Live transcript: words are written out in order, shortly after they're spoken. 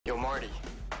Marty.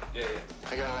 Yeah.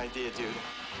 I got an idea, dude.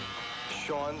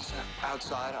 Sean's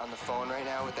outside on the phone right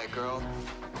now with that girl.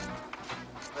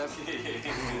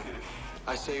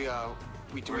 I say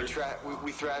we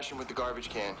thrash him with the garbage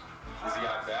can. Is he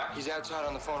out back? He's outside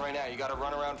on the phone right now. You gotta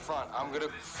run around front. I'm gonna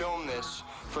film this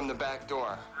from the back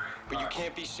door, but you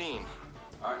can't be seen.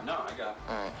 All right, no, I got it.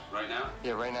 All right. Right now?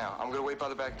 Yeah, right now. I'm gonna wait by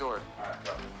the back door. All right,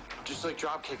 go. Just like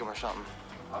drop kick him or something.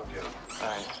 I'll get him. All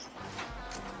right.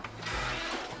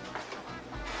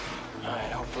 All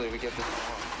right, hopefully we get this going.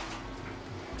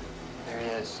 There he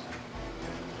is.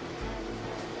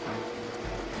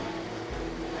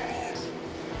 There he is.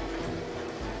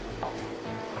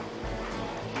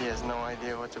 He has no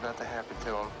idea what's about to happen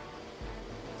to him.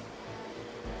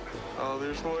 Oh,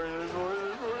 there's more, there's more,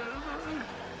 there's more, there's more.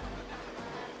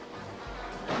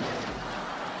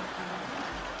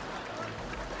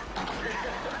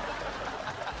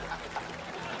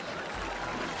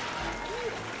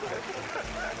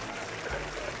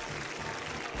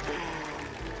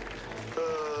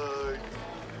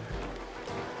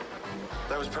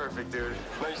 That was perfect, dude.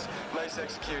 Nice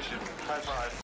execution. High five.